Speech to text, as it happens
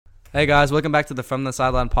Hey guys, welcome back to the From the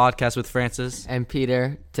Sideline podcast with Francis. And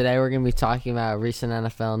Peter. Today we're going to be talking about recent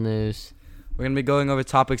NFL news. We're going to be going over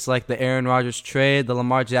topics like the Aaron Rodgers trade, the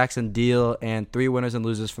Lamar Jackson deal, and 3 winners and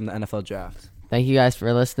losers from the NFL draft. Thank you guys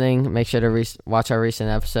for listening. Make sure to watch our recent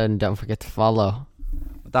episode and don't forget to follow.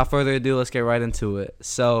 Without further ado, let's get right into it.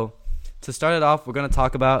 So, to start it off, we're going to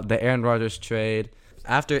talk about the Aaron Rodgers trade.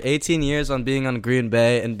 After 18 years on being on Green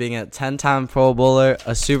Bay and being a 10-time Pro Bowler,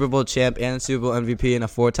 a Super Bowl champ, and a Super Bowl MVP, and a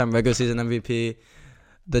 4-time regular season MVP,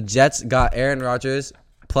 the Jets got Aaron Rodgers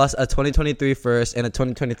plus a 2023 first and a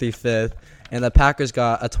 2023 fifth, and the Packers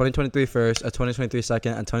got a 2023 first, a 2023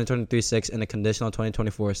 second, a 2023 sixth, and a conditional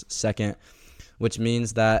 2024 second, which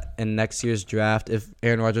means that in next year's draft, if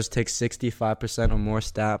Aaron Rodgers takes 65% or more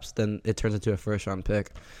snaps, then it turns into a first-round pick.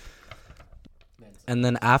 And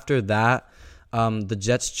then after that, the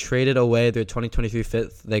Jets traded away their 2023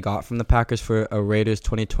 fifth they got from the Packers for a Raiders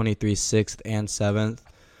 2023 sixth and seventh.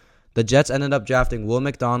 The Jets ended up drafting Will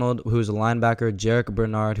McDonald, who's a linebacker, Jarek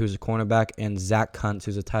Bernard, who's a cornerback, and Zach Kuntz,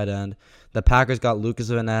 who's a tight end. The Packers got Lucas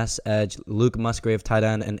Van Ness, edge, Luke Musgrave, tight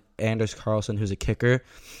end, and Anders Carlson, who's a kicker.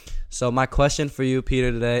 So my question for you,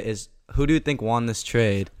 Peter, today is, who do you think won this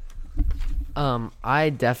trade?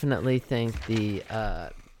 I definitely think the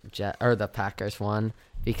Packers won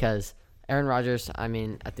because Aaron Rodgers, I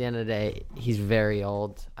mean, at the end of the day, he's very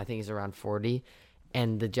old. I think he's around 40.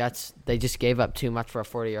 And the Jets, they just gave up too much for a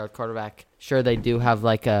 40-year-old quarterback. Sure, they do have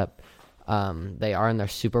they are in their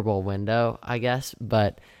Super Bowl window, I guess.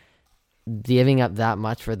 But giving up that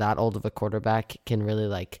much for that old of a quarterback can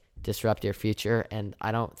really, disrupt your future. And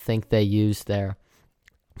I don't think they used their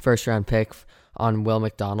first-round pick on Will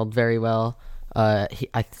McDonald very well.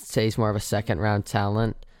 I'd say he's more of a second-round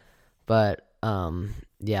talent. But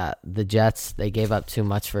yeah, the Jets, they gave up too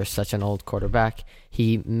much for such an old quarterback.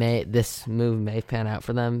 This move may pan out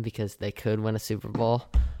for them because they could win a Super Bowl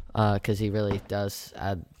because he really does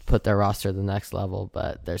put their roster to the next level,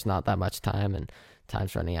 but there's not that much time, and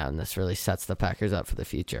time's running out, and this really sets the Packers up for the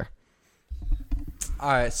future.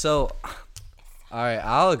 All right,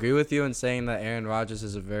 I'll agree with you in saying that Aaron Rodgers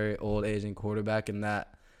is a very old, aging quarterback and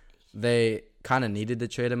that they kind of needed to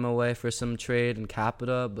trade him away for some trade and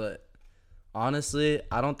capita, but honestly,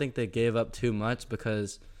 I don't think they gave up too much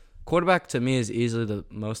because quarterback to me is easily the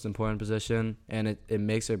most important position, and it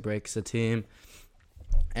makes or breaks a team.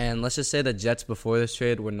 And let's just say the Jets before this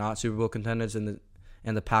trade were not Super Bowl contenders, and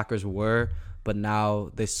the Packers were, but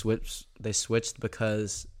now they switched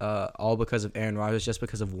because all because of Aaron Rodgers, just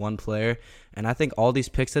because of one player. And I think all these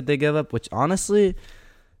picks that they give up, which honestly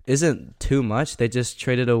isn't too much. They just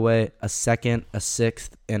traded away a second, a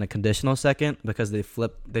sixth, and a conditional second because they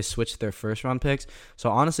switched their first round picks. So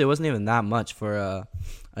honestly, it wasn't even that much for a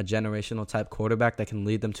generational type quarterback that can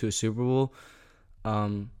lead them to a Super Bowl.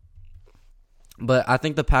 But I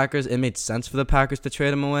think it made sense for the Packers to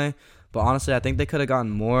trade him away. But honestly, I think they could have gotten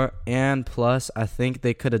more, and plus, I think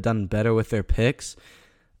they could have done better with their picks.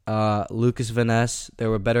 Lucas Van Ness, there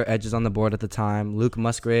were better edges on the board at the time. Luke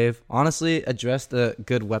Musgrave, honestly, addressed the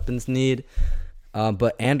good weapons need.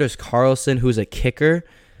 But Anders Carlson, who's a kicker,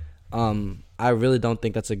 I really don't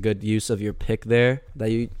think that's a good use of your pick there.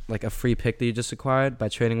 A free pick that you just acquired by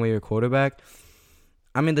trading away your quarterback.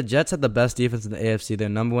 I mean, the Jets had the best defense in the AFC. They're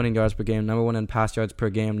number 1 in yards per game, number 1 in pass yards per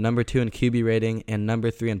game, number 2 in QB rating, and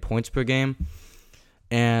number 3 in points per game.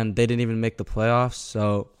 And they didn't even make the playoffs,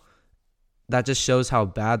 so that just shows how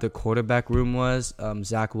bad their quarterback room was.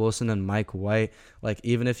 Zach Wilson and Mike White.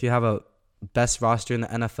 Even if you have a best roster in the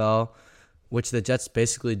NFL, which the Jets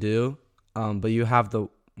basically do, but you have the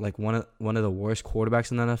one of the worst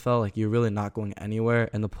quarterbacks in the NFL, you're really not going anywhere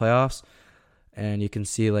in the playoffs. And you can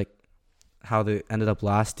see how they ended up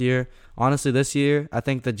last year. Honestly, this year, I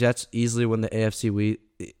think the Jets easily win the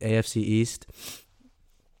AFC East.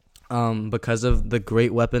 Because of the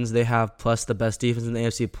great weapons they have, plus the best defense in the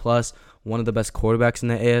AFC, plus one of the best quarterbacks in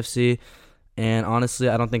the AFC. And honestly,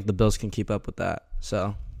 I don't think the Bills can keep up with that.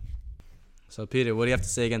 So Peter, what do you have to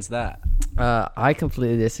say against that? I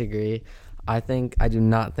completely disagree. I do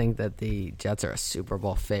not think that the Jets are a Super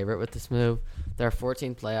Bowl favorite with this move. There are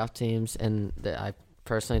 14 playoff teams, and I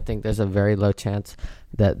personally think there's a very low chance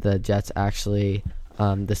that the Jets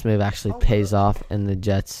this move actually pays off and the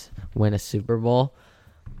Jets win a Super Bowl.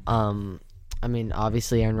 I mean,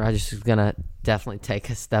 obviously Aaron Rodgers is going to definitely take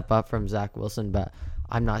a step up from Zach Wilson, but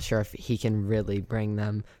I'm not sure if he can really bring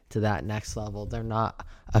them to that next level. They're not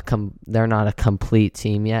a complete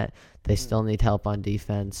team yet. They still need help on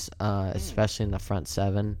defense, especially in the front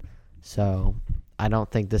seven. So I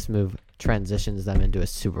don't think this move transitions them into a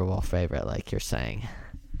Super Bowl favorite like you're saying.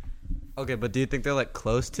 Okay, but do you think they're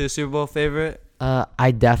close to a Super Bowl favorite?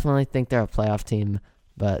 I definitely think they're a playoff team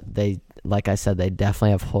but like I said, they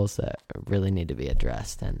definitely have holes that really need to be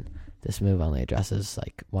addressed, and this move only addresses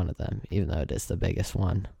like one of them, even though it is the biggest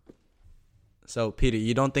one. So, Peter,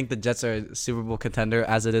 you don't think the Jets are a Super Bowl contender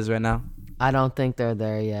as it is right now? I don't think they're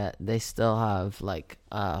there yet. They still have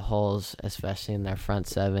holes, especially in their front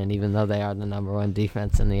seven. Even though they are the number one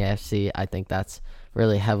defense in the AFC, I think that's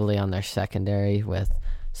really heavily on their secondary with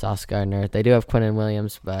Sauce Gardner. They do have Quinnen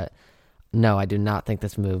Williams, but no, I do not think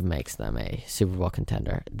this move makes them a Super Bowl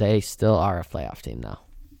contender. They still are a playoff team, though.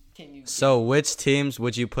 So, which teams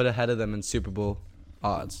would you put ahead of them in Super Bowl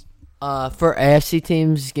odds? For AFC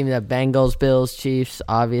teams, give me the Bengals, Bills, Chiefs,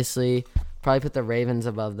 obviously. Probably put the Ravens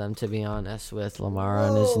above them, to be honest, with Lamar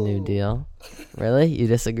on his new deal. Really? You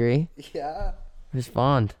disagree? Yeah.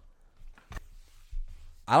 Respond.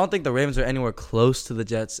 I don't think the Ravens are anywhere close to the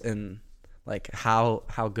Jets in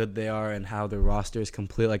how good they are and how their roster is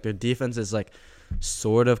complete. Like, their defense is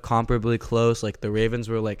sort of comparably close. Like, the Ravens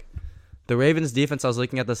defense, I was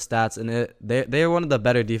looking at the stats, and they are one of the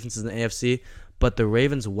better defenses in the AFC. But the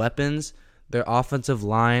Ravens' weapons, their offensive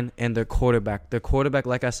line, and their quarterback. Their quarterback,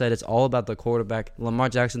 like I said, it's all about the quarterback. Lamar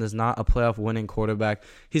Jackson is not a playoff winning quarterback.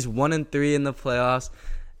 He's 1-3 in the playoffs.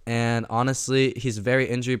 And honestly, he's very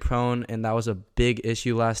injury prone, and that was a big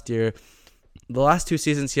issue last year. The last 2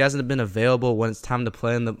 seasons, he hasn't been available when it's time to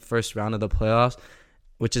play in the first round of the playoffs,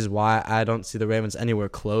 which is why I don't see the Ravens anywhere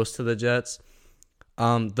close to the Jets.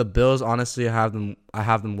 The Bills, honestly, I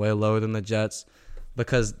have them way lower than the Jets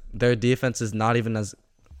because their defense is not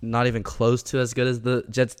even close to as good as the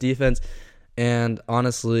Jets' defense, and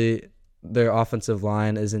honestly, their offensive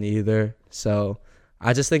line isn't either. So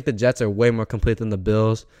I just think the Jets are way more complete than the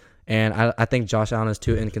Bills, and I think Josh Allen is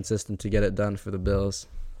too inconsistent to get it done for the Bills.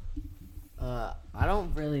 I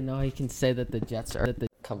don't really know you can say that the Jets are the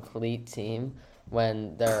complete team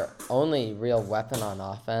when their only real weapon on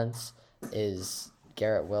offense is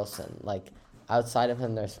Garrett Wilson. Outside of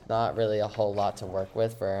him, there's not really a whole lot to work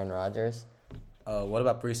with for Aaron Rodgers. What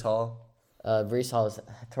about Breece Hall? Breece Hall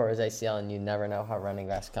tore his ACL, and you never know how running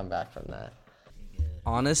backs come back from that.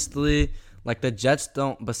 Honestly, the Jets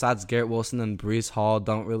don't, besides Garrett Wilson and Breece Hall,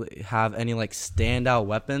 don't really have any standout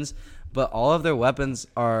weapons, but all of their weapons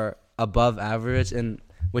are above average, and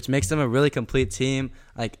which makes them a really complete team.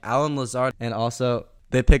 Like Allen Lazard, and also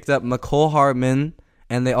they picked up McCole Hardman,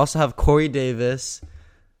 and they also have Corey Davis,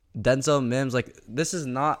 Denzel Mims. This is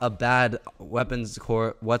not a bad weapons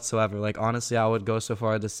core whatsoever. Honestly, I would go so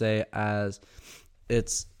far to say as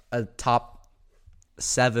it's a top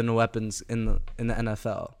 7 weapons in the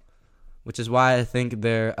NFL, which is why I think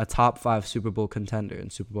they're a top 5 Super Bowl contender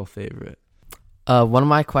and Super Bowl favorite. One of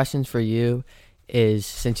my questions for you is,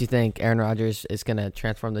 since you think Aaron Rodgers is going to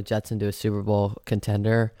transform the Jets into a Super Bowl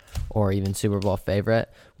contender or even Super Bowl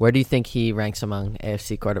favorite, where do you think he ranks among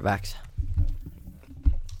AFC quarterbacks?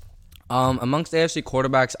 Amongst AFC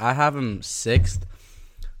quarterbacks, I have him 6th.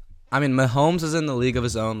 I mean, Mahomes is in the league of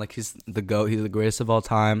his own. He's the GOAT. He's the greatest of all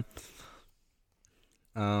time.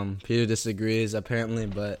 Peter disagrees, apparently,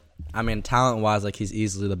 but, I mean, talent-wise, he's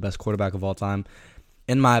easily the best quarterback of all time,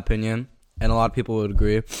 in my opinion, and a lot of people would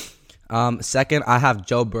agree. Second, I have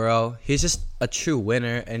Joe Burrow. He's just a true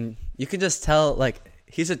winner, and you can just tell,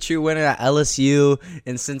 he's a true winner at LSU,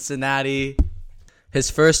 in Cincinnati. His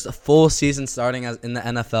first full season starting in the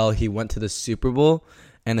NFL, he went to the Super Bowl,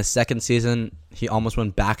 and his second season, he almost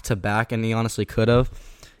went back-to-back, and he honestly could have.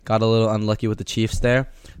 Got a little unlucky with the Chiefs there.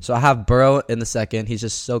 So I have Burrow in the second. He's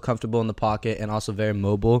just so comfortable in the pocket and also very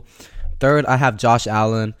mobile. Third, I have Josh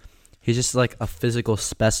Allen. He's just a physical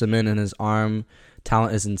specimen, and his arm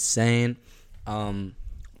talent is insane.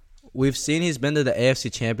 We've seen he's been to the AFC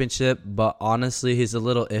Championship, but honestly, he's a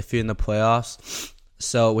little iffy in the playoffs.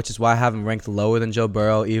 So, which is why I have him ranked lower than Joe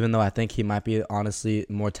Burrow, even though I think he might be honestly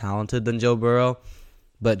more talented than Joe Burrow.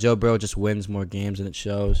 But Joe Burrow just wins more games, and it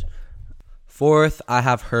shows. Fourth, I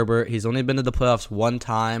have Herbert. He's only been to the playoffs one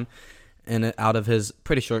time out of his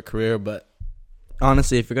pretty short career. But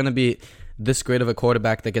honestly, if you're going to be this great of a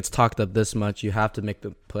quarterback that gets talked up this much, you have to make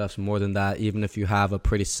the playoffs more than that, even if you have a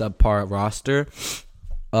pretty subpar roster.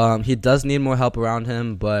 He does need more help around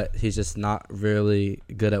him, but he's just not really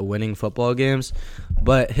good at winning football games.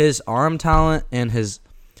 But his arm talent and his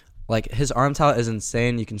arm talent is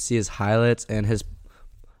insane. You can see his highlights, and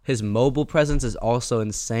his mobile presence is also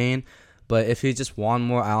insane. But if he just won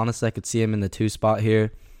more, I could see him in the 2 spot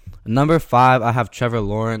here. Number 5, I have Trevor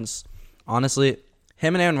Lawrence. Honestly,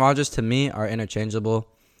 him and Aaron Rodgers to me are interchangeable.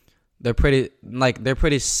 They're pretty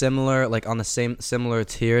similar, on the same similar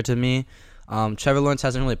tier to me. Trevor Lawrence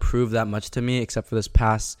hasn't really proved that much to me, except for this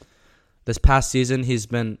past season.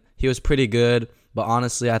 He was pretty good, but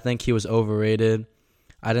honestly, I think he was overrated.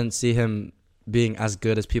 I didn't see him being as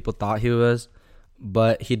good as people thought he was.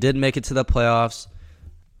 But he did make it to the playoffs.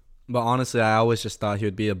 But honestly, I always just thought he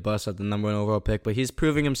would be a bust at the number 1 overall pick. But he's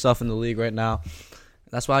proving himself in the league right now.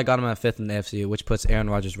 That's why I got him at 5th in the AFC, which puts Aaron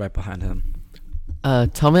Rodgers right behind him.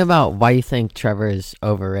 Tell me about why you think Trevor is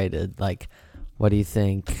overrated. Like, what do you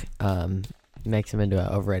think makes him into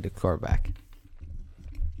an overrated quarterback?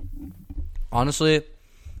 Honestly,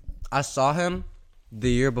 I saw him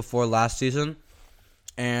the year before last season,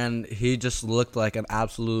 and he just looked like an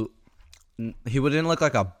absolute... He didn't look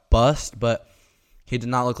like a bust, but he did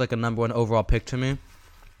not look like a number 1 overall pick to me.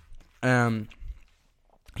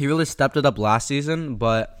 He really stepped it up last season,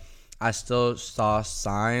 but I still saw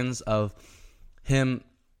signs of him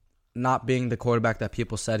not being the quarterback that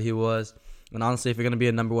people said he was. And honestly, if you're going to be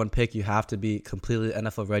a number 1 pick, you have to be completely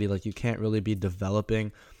NFL ready. Like, you can't really be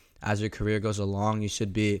developing as your career goes along. You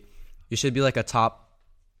should be like a top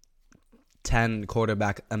 10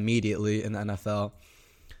 quarterback immediately in the NFL.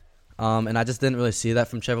 And I just didn't really see that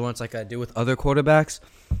from Trevor Lawrence like I do with other quarterbacks.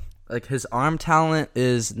 Like, his arm talent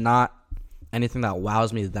is not anything that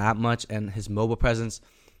wows me that much, and his mobile presence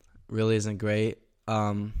really isn't great.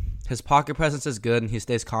 His pocket presence is good, and he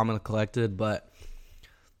stays calm and collected, but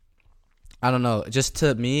I don't know. Just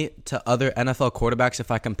to me, to other NFL quarterbacks,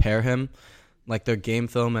 if I compare him, like their game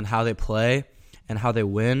film and how they play and how they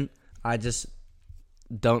win, I just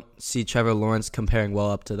don't see Trevor Lawrence comparing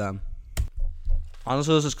well up to them.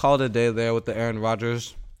 Honestly, let's just call it a day there with the Aaron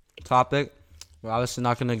Rodgers topic. We're obviously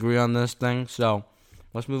not going to agree on this thing, so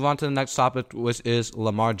let's move on to the next topic, which is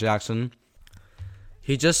Lamar Jackson.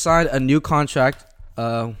 He just signed a new contract,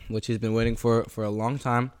 which he's been waiting for a long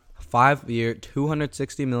time. 5-year,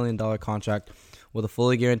 $260 million contract with a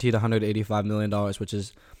fully guaranteed $185 million, which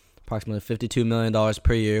is approximately $52 million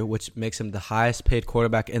per year, which makes him the highest paid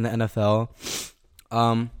quarterback in the NFL.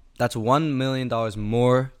 That's $1 million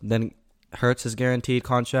more than Hurts' guaranteed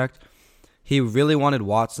contract. He really wanted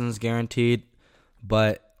Watson's guaranteed,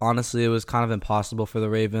 but honestly, it was kind of impossible for the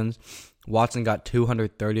Ravens. Watson got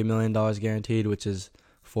 $230 million guaranteed, which is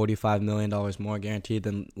 $45 million more guaranteed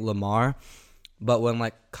than Lamar. But when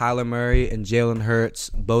like Kyler Murray and Jalen Hurts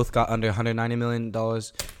both got under $190 million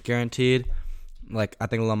guaranteed, like I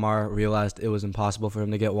think Lamar realized it was impossible for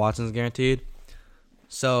him to get Watson's guaranteed.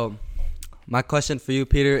 So my question for you,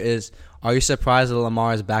 Peter, is are you surprised that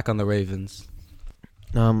Lamar is back on the Ravens?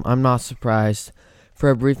 I'm not surprised. For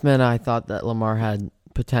a brief minute, I thought that Lamar had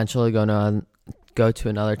potential to go to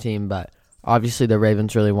another team, but obviously the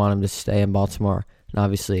Ravens really want him to stay in Baltimore, and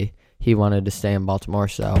obviously he wanted to stay in Baltimore,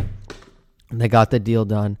 so they got the deal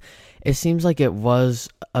done. It seems like it was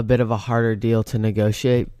a bit of a harder deal to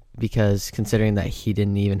negotiate because considering that he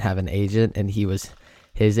didn't even have an agent and he was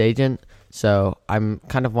his agent, so I'm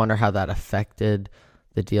kind of wonder how that affected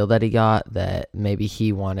the deal that he got, that maybe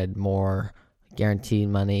he wanted more guaranteed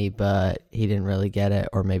money, but he didn't really get it,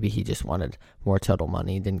 or maybe he just wanted more total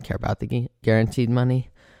money, didn't care about the guaranteed money.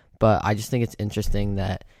 But I just think it's interesting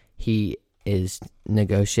that he is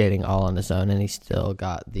negotiating all on his own, and he still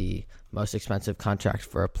got the most expensive contract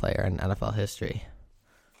for a player in NFL history.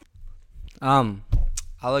 I'll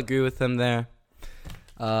agree with him there.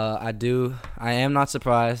 I am not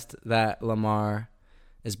surprised that Lamar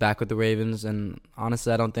is back with the Ravens, and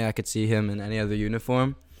honestly, I don't think I could see him in any other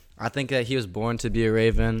uniform. I think that he was born to be a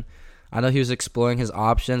Raven. I know he was exploring his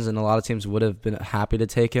options, and a lot of teams would have been happy to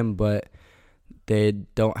take him, but they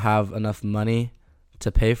don't have enough money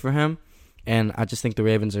to pay for him, and I just think the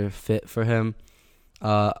Ravens are fit for him.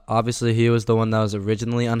 Obviously, he was the one that was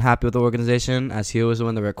originally unhappy with the organization, as he was the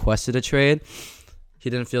one that requested a trade.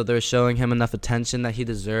 He didn't feel they were showing him enough attention that he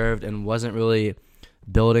deserved and wasn't really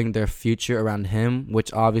building their future around him,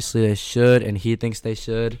 which obviously they should, and he thinks they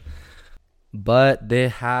should. But they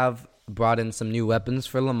have brought in some new weapons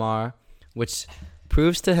for Lamar, which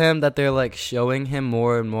proves to him that they're like showing him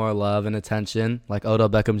more and more love and attention, like Odell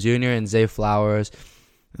Beckham Jr. and Zay Flowers,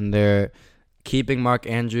 and they're keeping Mark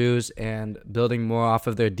Andrews and building more off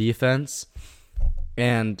of their defense.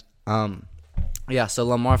 And so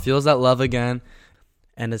Lamar feels that love again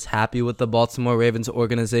and is happy with the Baltimore Ravens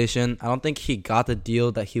organization. I don't think he got the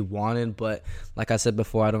deal that he wanted, but like I said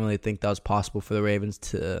before, I don't really think that was possible for the Ravens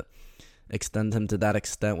to extend him to that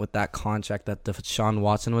extent with that contract that Deshaun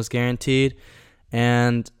Watson was guaranteed.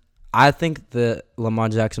 And I think that Lamar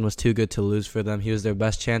Jackson was too good to lose for them. He was their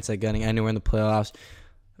best chance at getting anywhere in the playoffs.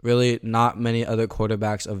 Really not many other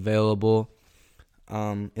quarterbacks available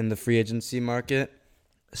in the free agency market.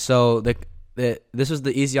 So this was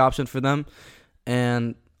the easy option for them.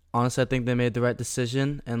 And honestly, I think they made the right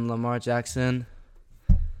decision. And Lamar Jackson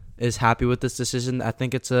is happy with this decision. I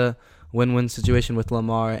think it's a win-win situation with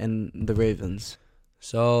Lamar and the Ravens.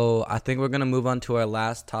 So I think we're going to move on to our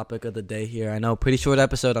last topic of the day here. I know, pretty short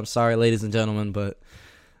episode. I'm sorry, ladies and gentlemen, but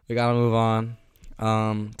we got to move on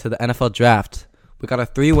to the NFL draft. We got our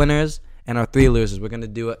 3 winners and our 3 losers. We're going to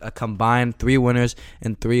do a combined 3 winners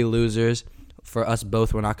and 3 losers for us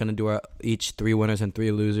both. We're not going to do our each 3 winners and 3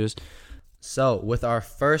 losers. So with our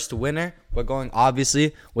first winner, we're going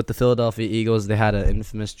obviously with the Philadelphia Eagles. They had an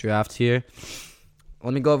infamous draft here.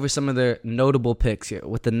 Let me go over some of their notable picks here.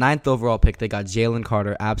 With the 9th overall pick, they got Jalen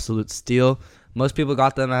Carter, absolute steal. Most people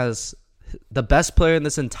got them as the best player in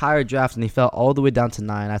this entire draft, and he fell all the way down to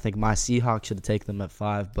 9. I think my Seahawks should have taken them at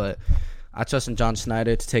 5, but I trust in John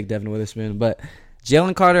Schneider to take Devin Witherspoon. But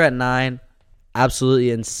Jalen Carter at 9, absolutely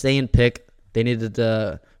insane pick. They needed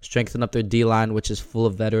to strengthen up their D-line, which is full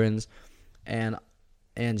of veterans, and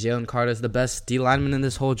Jalen Carter is the best D lineman in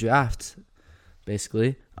this whole draft,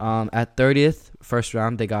 basically. At 30th, first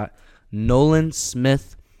round, they got Nolan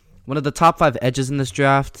Smith, one of the top 5 edges in this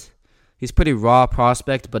draft. He's pretty raw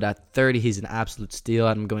prospect, but at 30, he's an absolute steal.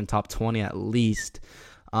 I'm going top 20 at least.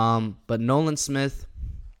 But Nolan Smith,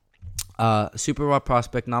 super raw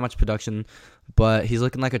prospect, not much production, but he's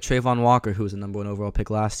looking like a Trayvon Walker, who was the number 1 overall pick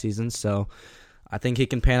last season. So I think he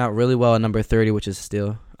can pan out really well at number 30, which is a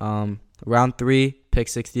steal. Round 3, pick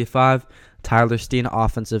 65, Tyler Steen,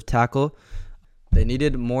 offensive tackle. They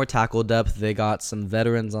needed more tackle depth. They got some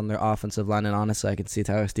veterans on their offensive line, and honestly, I could see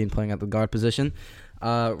Tyler Steen playing at the guard position.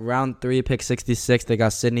 Round 3, pick 66, they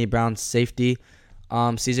got Sidney Brown, safety.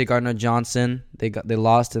 C.J. Gardner-Johnson, they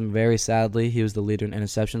lost him very sadly. He was the leader in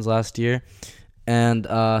interceptions last year. And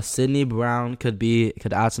Sidney Brown could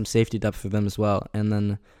add some safety depth for them as well. And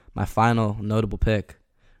then my final notable pick,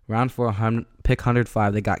 round 4, pick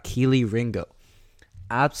 105, they got Keely Ringo.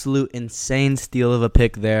 Absolute insane steal of a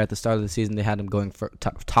pick there at the start of the season. They had him going for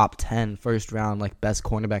top 10, first round, like best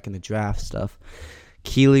cornerback in the draft stuff.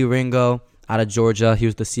 Keely Ringo out of Georgia. He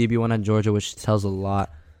was the CB1 at Georgia, which tells a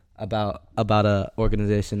lot about a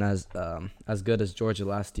organization as good as Georgia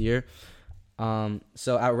last year.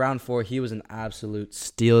 So at round 4, he was an absolute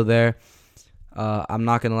steal there. I'm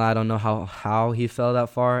not going to lie, I don't know how he fell that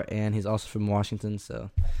far, and he's also from Washington,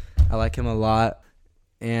 so I like him a lot.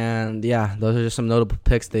 And yeah, those are just some notable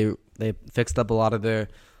picks. They fixed up a lot of their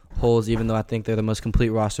holes, even though I think they're the most complete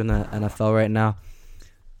roster in the NFL right now.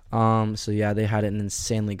 So yeah, they had an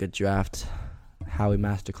insanely good draft. Howie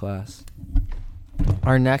Masterclass.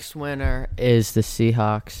 Our next winner is the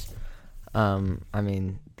Seahawks.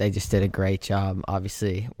 They just did a great job.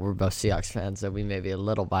 Obviously, we're both Seahawks fans, so we may be a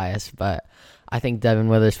little biased, but I think Devin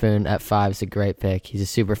Witherspoon at 5 is a great pick. He's a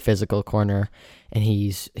super physical corner, and he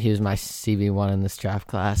was my CB1 in this draft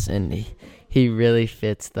class, and he really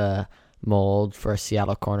fits the mold for a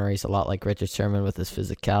Seattle corner. He's a lot like Richard Sherman with his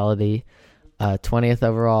physicality. 20th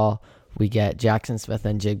overall, we get Jackson Smith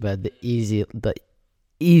and Jigba,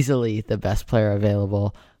 easily the best player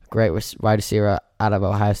available. Great wide receiver out of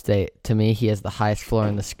Ohio State. To me, he has the highest floor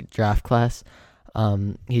in this draft class.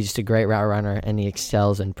 He's just a great route runner, and he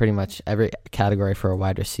excels in pretty much every category for a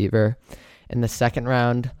wide receiver. In the second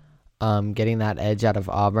round, getting that edge out of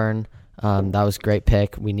Auburn, that was a great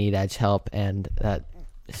pick. We need edge help, and that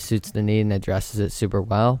suits the need and addresses it super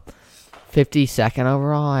well. 52nd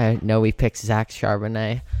overall, I know we picked Zach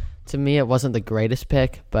Charbonnet. To me, it wasn't the greatest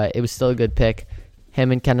pick, but it was still a good pick.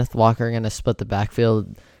 Him and Kenneth Walker are going to split the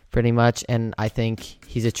backfield pretty much, and I think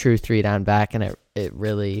he's a true 3-down back, and it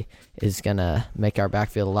really is going to make our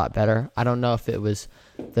backfield a lot better. I don't know if it was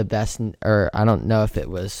the best, or I don't know if it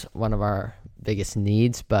was one of our biggest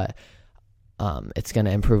needs, but it's going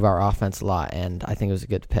to improve our offense a lot, and I think it was a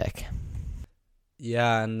good pick.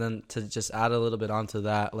 Yeah, and then to just add a little bit onto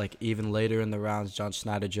that, like even later in the rounds, John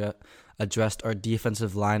Schneider addressed our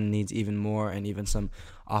defensive line needs even more, and even some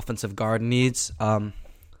offensive guard needs.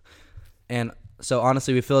 And so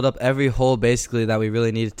honestly, we filled up every hole basically that we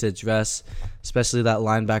really needed to address, especially that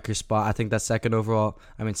linebacker spot. I think that second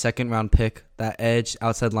round pick, that edge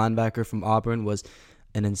outside linebacker from Auburn, was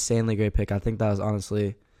an insanely great pick. I think that was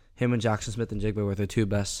honestly him and Jackson Smith and Jigba were the 2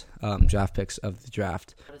 best draft picks of the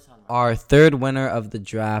draft. Our third winner of the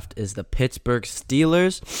draft is the Pittsburgh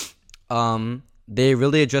Steelers. They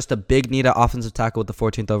really addressed a big need at offensive tackle with the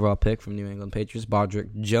 14th overall pick from New England Patriots,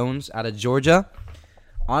 Broderick Jones out of Georgia.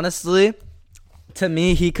 Honestly, to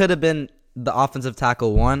me, he could have been the offensive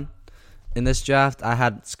tackle 1 in this draft. I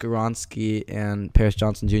had Skoronski and Paris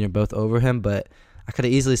Johnson Jr. both over him, but I could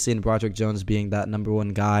have easily seen Broderick Jones being that number 1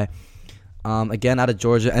 guy. Again, out of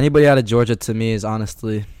Georgia. Anybody out of Georgia to me is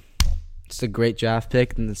honestly it's a great draft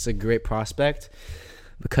pick, and it's a great prospect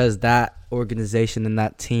because that organization and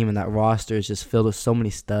that team and that roster is just filled with so many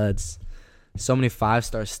studs. so many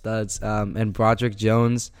 5-star studs. And Broderick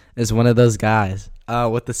Jones is one of those guys.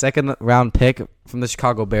 With the second round pick from the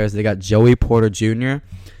Chicago Bears, they got Joey Porter Jr.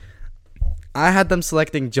 I had them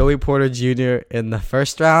selecting Joey Porter Jr. in the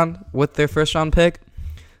first round with their first round pick.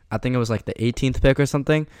 I think it was like the 18th pick or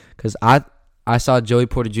something, because I saw Joey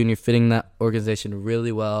Porter Jr. fitting that organization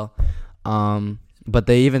really well. But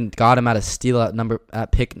they even got him at a steal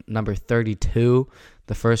at pick number 32,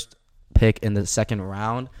 the first pick in the second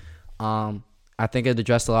round. I think it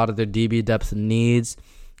addressed a lot of their DB depth needs,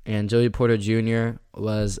 and Joey Porter Jr.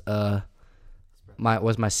 was my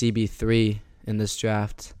CB3 in this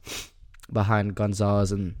draft, behind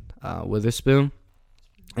Gonzalez and Witherspoon.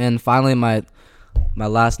 And finally, my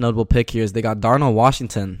last notable pick here is they got Darnell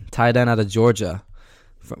Washington, tight end out of Georgia,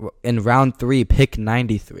 in round 3, pick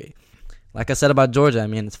 93. Like I said about Georgia, I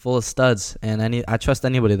mean, it's full of studs, and I trust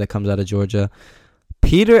anybody that comes out of Georgia.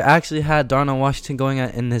 Peter actually had Darnell Washington going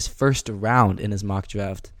in his first round in his mock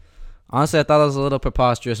draft. Honestly, I thought it was a little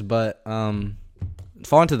preposterous, but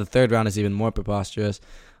falling to the third round is even more preposterous.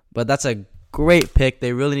 But that's a great pick.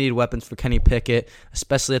 They really need weapons for Kenny Pickett,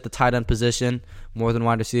 especially at the tight end position, more than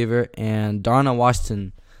wide receiver, and Darnell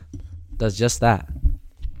Washington does just that.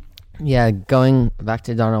 Yeah, going back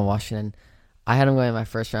to Darnell Washington, I had him going in my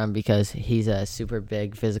first round because he's a super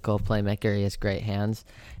big physical playmaker. He has great hands.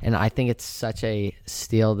 And I think it's such a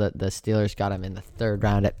steal that the Steelers got him in the third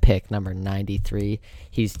round at pick number 93.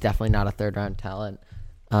 He's definitely not a third-round talent.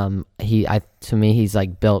 To me, he's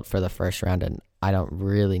like built for the first round, and I don't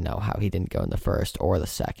really know how he didn't go in the first or the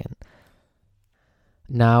second.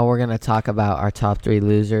 Now we're going to talk about our top 3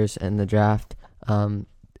 losers in the draft.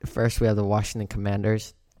 First, we have the Washington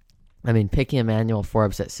Commanders. I mean, picking Emmanuel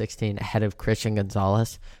Forbes at 16 ahead of Christian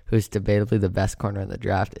Gonzalez, who's debatably the best corner in the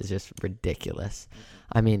draft, is just ridiculous.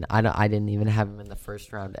 I mean, I didn't even have him in the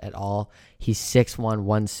first round at all. He's 6'1",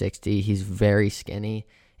 160. He's very skinny,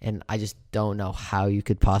 and I just don't know how you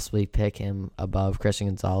could possibly pick him above Christian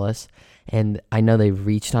Gonzalez. And I know they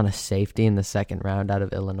reached on a safety in the second round out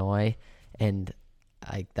of Illinois, and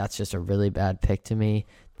that's just a really bad pick to me.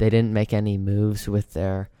 They didn't make any moves with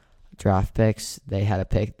their draft picks. They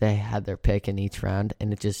had their pick in each round,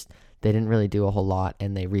 and they didn't really do a whole lot,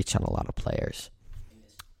 and they reached on a lot of players.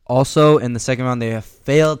 Also, in the second round, they have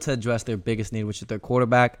failed to address their biggest need, which is their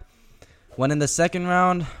quarterback. When in the second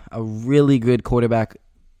round, a really good quarterback,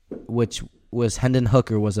 which was Hendon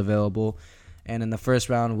Hooker, was available, and in the first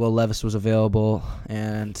round, Will Levis was available,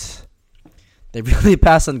 and they really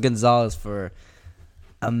passed on Gonzalez for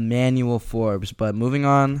Emmanuel Forbes. But moving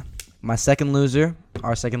on, our second loser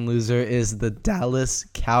is the Dallas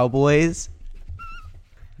Cowboys.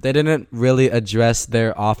 They didn't really address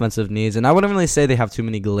their offensive needs, and I wouldn't really say they have too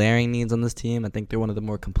many glaring needs on this team. I think they're one of the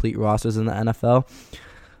more complete rosters in the NFL.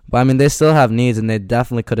 But, I mean, they still have needs, and they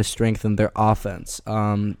definitely could have strengthened their offense.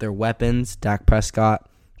 Their weapons, Dak Prescott,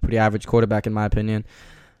 pretty average quarterback in my opinion.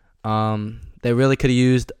 They really could have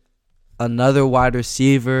used another wide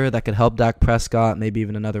receiver that could help Dak Prescott, maybe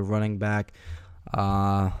even another running back,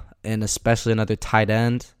 and especially another tight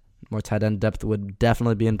end. More tight end depth would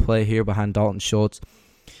definitely be in play here behind Dalton Schultz.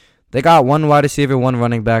 They got one wide receiver, one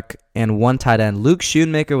running back, and one tight end. Luke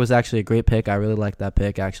Schoonmaker was actually a great pick. I really like that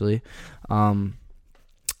pick, actually,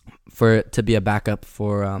 for it to be a backup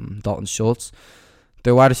for Dalton Schultz.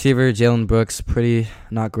 Their wide receiver, Jalen Brooks, pretty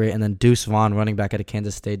not great. And then Deuce Vaughn, running back out of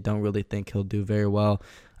Kansas State, don't really think he'll do very well.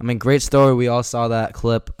 I mean, great story. We all saw that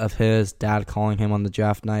clip of his dad calling him on the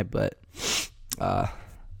draft night, but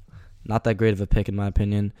not that great of a pick in my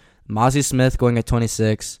opinion. Mozzie Smith going at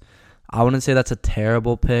 26. I wouldn't say that's a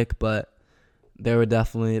terrible pick, but there were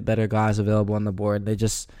definitely better guys available on the board. It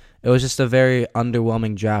was just a very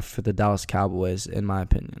underwhelming draft for the Dallas Cowboys, in my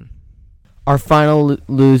opinion. Our final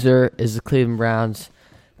loser is the Cleveland Browns.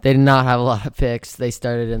 They did not have a lot of picks. They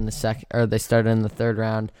started in the third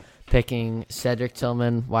round, picking Cedric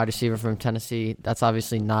Tillman, wide receiver from Tennessee. That's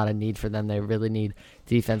obviously not a need for them. They really need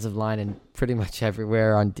defensive line and pretty much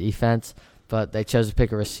everywhere on defense, but they chose to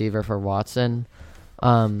pick a receiver for Watson.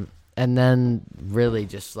 And then really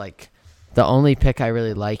just like the only pick I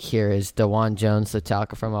really like here is DeJuan Jones, the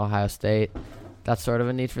tackle from Ohio State. That's sort of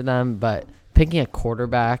a need for them, but picking a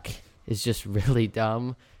quarterback is just really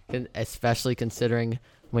dumb, especially considering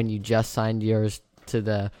when you just signed yours to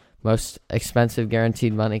the most expensive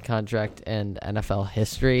guaranteed money contract in NFL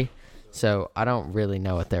history. So I don't really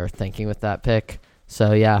know what they were thinking with that pick.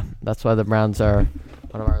 So, yeah, that's why the Browns are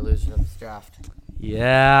one of our losers of this draft.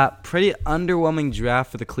 Yeah, pretty underwhelming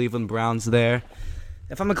draft for the Cleveland Browns there.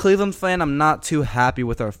 If I'm a Cleveland fan, I'm not too happy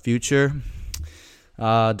with our future.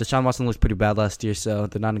 Deshaun Watson looked pretty bad last year, so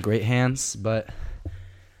they're not in great hands. But,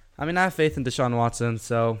 I mean, I have faith in Deshaun Watson,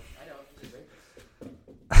 so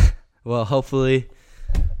Well, hopefully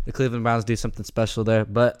the Cleveland Browns do something special there.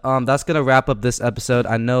 But that's going to wrap up this episode.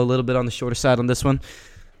 I know a little bit on the shorter side on this one.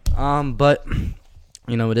 But,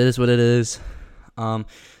 it is what it is.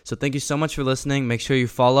 So thank you so much for listening. Make sure you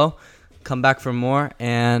follow. Come back for more.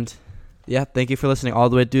 And, yeah, thank you for listening all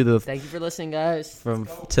the way through Thank you for listening, guys. From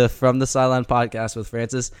the Sideline podcast with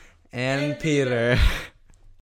Francis and Peter.